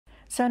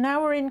So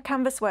now we're in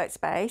Canvas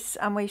Workspace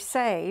and we've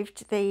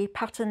saved the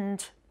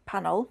patterned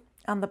panel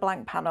and the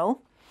blank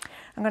panel.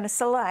 I'm going to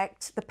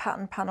select the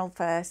pattern panel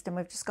first, and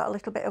we've just got a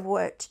little bit of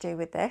work to do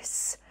with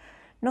this.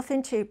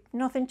 Nothing too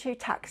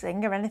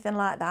taxing or anything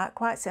like that,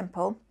 quite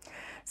simple.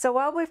 So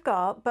while we've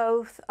got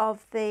both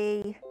of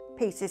the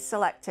pieces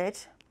selected,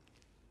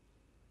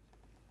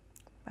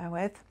 bear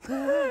with,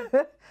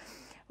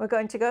 we're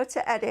going to go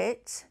to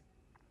Edit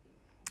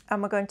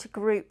and we're going to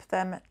group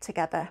them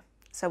together.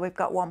 So we've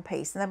got one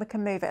piece, and then we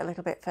can move it a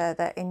little bit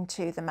further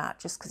into the mat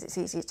just because it's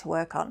easier to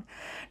work on.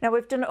 Now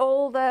we've done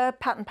all the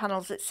pattern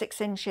panels at 6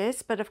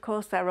 inches, but of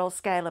course they're all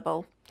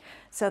scalable.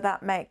 So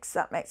that makes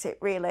it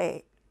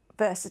really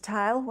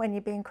versatile when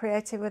you're being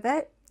creative with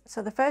it.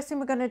 So the first thing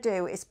we're going to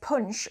do is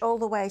punch all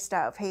the waste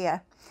out of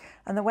here.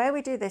 And the way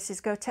we do this is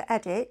go to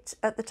Edit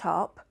at the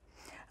top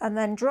and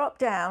then drop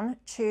down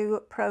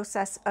to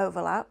Process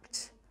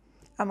Overlapped,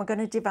 and we're going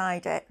to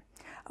divide it.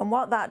 And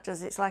what that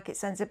does, it's like it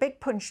sends a big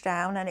punch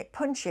down and it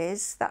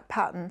punches that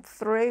pattern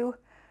through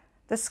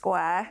the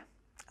square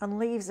and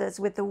leaves us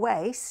with the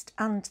waste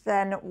and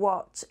then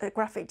what a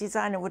graphic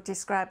designer would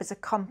describe as a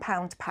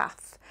compound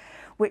path,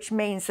 which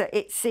means that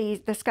it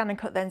sees, the Scan and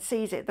Cut then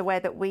sees it the way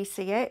that we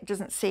see it. It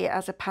doesn't see it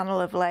as a panel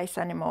of lace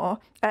anymore,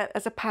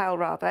 as a pile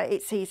rather,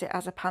 it sees it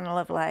as a panel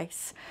of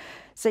lace.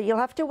 So you'll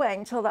have to wait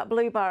until that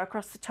blue bar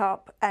across the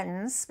top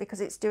ends because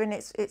it's doing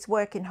it's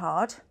working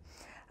hard.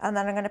 And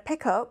then I'm going to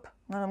pick up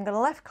and I'm going to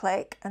left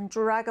click and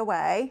drag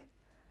away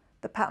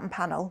the pattern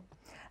panel.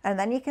 And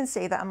then you can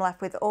see that I'm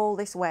left with all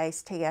this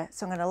waste here.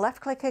 So I'm going to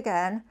left click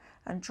again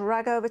and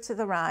drag over to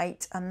the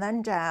right and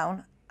then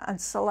down and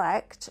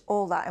select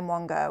all that in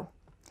one go.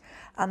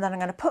 And then I'm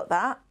going to put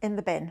that in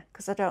the bin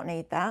because I don't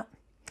need that.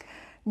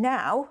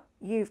 Now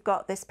you've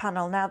got this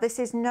panel. Now this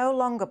is no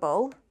longer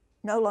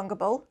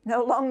ungroupable.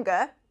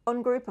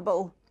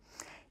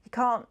 You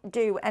can't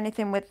do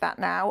anything with that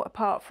now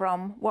apart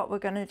from what we're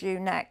going to do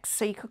next.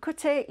 So you could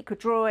cut it, you could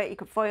draw it, you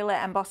could foil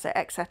it, emboss it,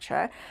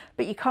 etc.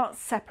 But you can't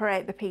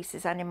separate the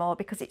pieces anymore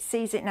because it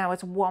sees it now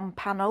as one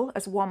panel,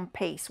 as one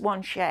piece,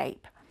 one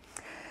shape.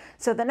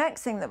 So the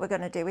next thing that we're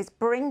going to do is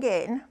bring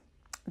in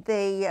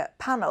the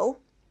panel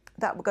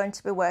that we're going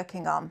to be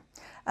working on.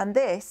 And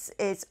this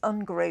is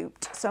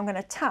ungrouped. So I'm going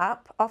to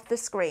tap off the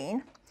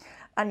screen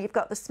and you've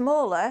got the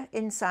smaller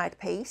inside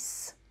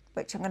piece,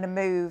 which I'm going to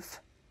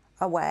move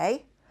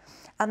away.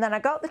 And then I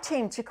got the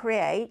team to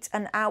create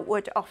an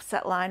outward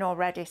offset line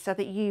already so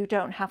that you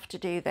don't have to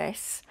do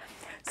this.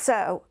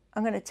 So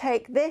I'm going to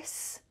take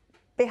this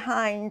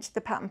behind the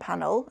pattern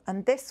panel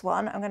and this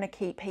one I'm going to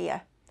keep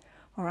here.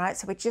 All right,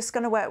 so we're just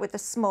going to work with the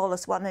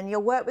smallest one, and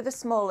you'll work with the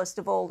smallest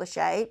of all the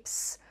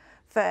shapes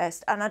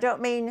first. And I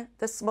don't mean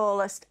the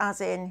smallest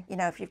as in, you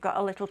know, if you've got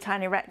a little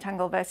tiny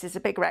rectangle versus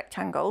a big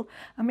rectangle.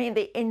 I mean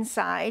the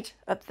inside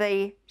of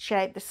the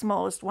shape, the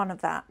smallest one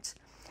of that.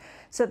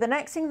 So the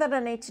next thing that I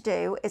need to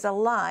do is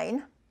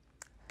align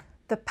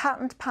the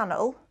patterned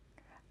panel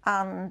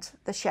and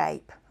the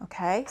shape.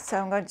 Okay, so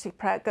I'm going to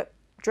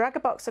drag a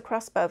box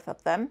across both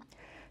of them,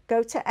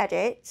 go to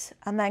Edit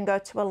and then go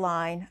to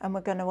Align, and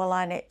we're going to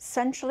align it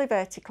centrally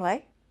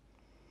vertically,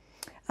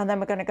 and then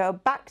we're going to go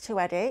back to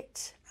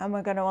Edit and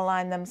we're going to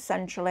align them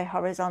centrally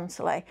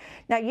horizontally.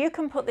 Now you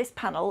can put this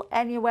panel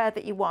anywhere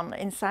that you want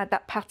inside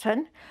that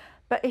pattern.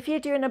 But if you're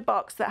doing a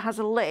box that has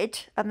a lid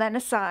and then a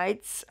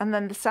sides and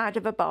then the side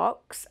of a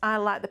box, I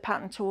like the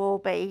pattern to all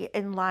be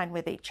in line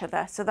with each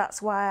other. So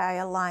that's why I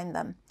align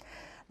them.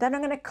 Then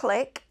I'm going to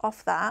click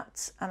off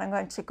that and I'm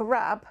going to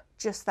grab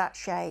just that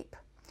shape.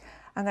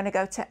 I'm going to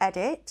go to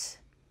Edit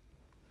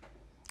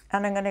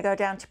and I'm going to go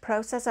down to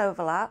Process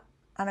Overlap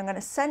and I'm going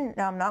to send,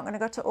 no I'm not, I'm going to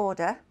go to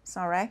Order,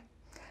 sorry.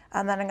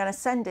 And then I'm going to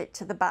send it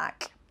to the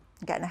back.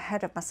 I'm getting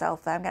ahead of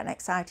myself there, I'm getting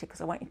excited because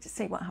I want you to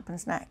see what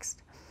happens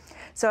next.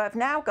 So I've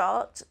now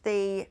got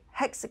the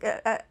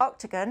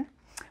octagon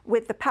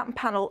with the pattern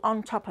panel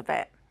on top of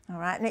it. All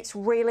right, and it's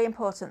really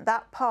important.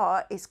 That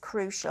part is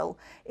crucial.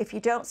 If you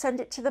don't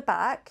send it to the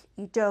back,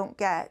 you don't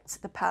get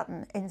the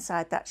pattern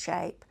inside that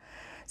shape.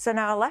 So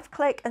now I left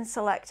click and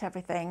select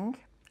everything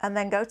and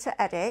then go to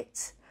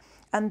Edit.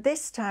 And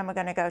this time we're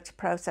going to go to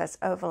Process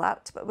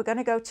Overlapped, but we're going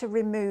to go to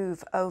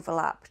Remove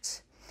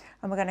Overlapped.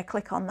 And we're going to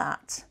click on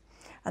that.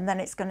 And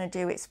then it's going to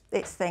do its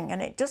thing, and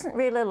it doesn't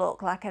really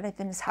look like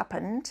anything's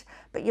happened,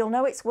 but you'll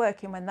know it's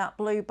working when that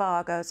blue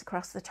bar goes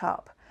across the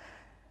top.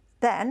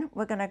 Then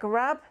we're going to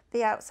grab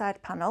the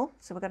outside panel,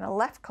 so we're going to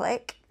left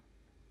click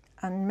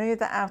and move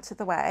that out of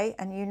the way,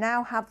 and you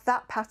now have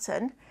that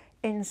pattern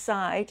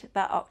inside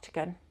that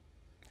octagon.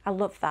 I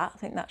love that, I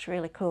think that's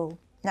really cool.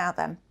 Now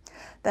then,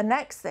 the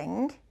next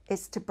thing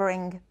is to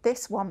bring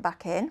this one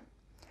back in,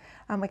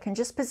 and we can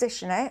just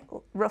position it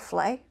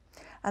roughly.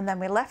 And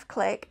then we left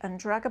click and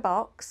drag a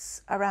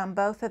box around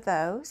both of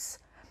those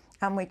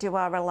and we do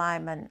our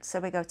alignment. So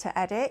we go to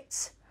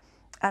Edit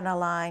and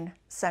Align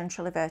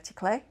centrally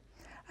vertically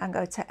and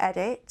go to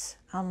Edit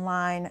and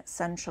Line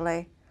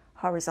centrally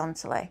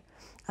horizontally.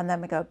 And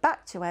then we go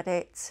back to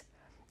Edit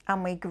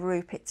and we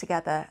group it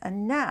together.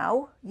 And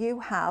now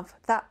you have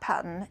that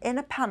pattern in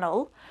a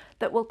panel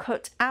that will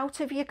cut out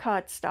of your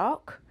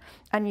cardstock,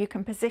 and you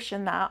can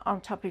position that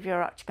on top of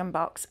your octagon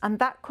box. And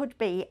that could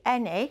be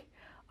any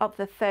of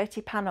the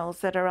 30 panels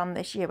that are on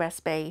this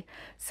USB.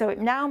 So it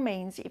now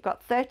means that you've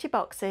got 30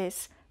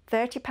 boxes,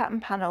 30 pattern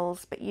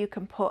panels, but you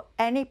can put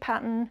any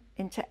pattern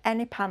into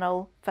any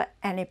panel for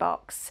any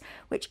box,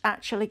 which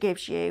actually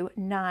gives you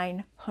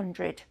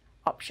 900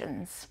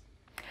 options.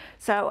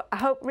 So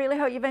I really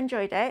hope you've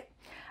enjoyed it.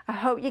 I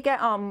hope you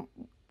get on.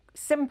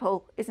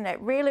 Simple, isn't it?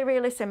 Really,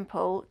 really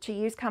simple to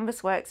use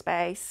Canvas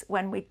Workspace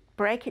when we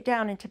break it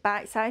down into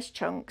bite-sized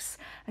chunks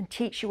and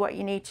teach you what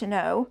you need to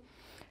know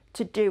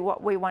to do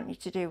what we want you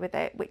to do with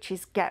it, which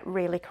is get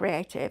really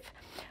creative.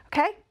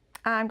 Okay,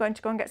 I'm going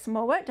to go and get some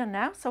more work done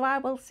now, so I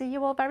will see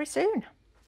you all very soon.